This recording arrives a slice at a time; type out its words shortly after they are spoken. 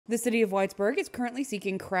The City of Whitesburg is currently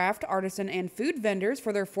seeking craft, artisan, and food vendors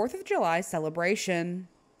for their 4th of July celebration.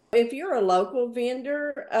 If you're a local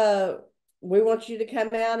vendor, we want you to come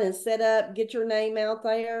out and set up, get your name out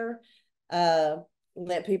there, uh,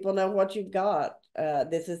 let people know what you've got.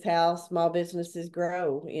 This is how small businesses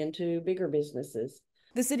grow into bigger businesses.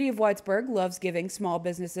 The City of Whitesburg loves giving small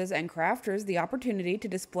businesses and crafters the opportunity to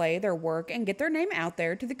display their work and get their name out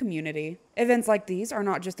there to the community. Events like these are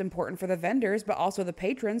not just important for the vendors, but also the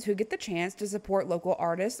patrons who get the chance to support local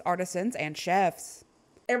artists, artisans, and chefs.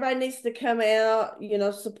 Everybody needs to come out,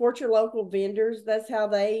 support your local vendors. That's how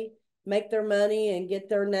they make their money and get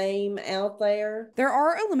their name out there. There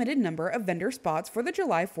are a limited number of vendor spots for the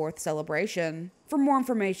July 4th celebration. For more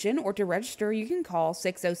information or to register, you can call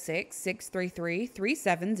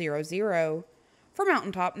 606-633-3700. For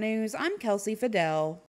Mountaintop News, I'm Kelsey Fidel.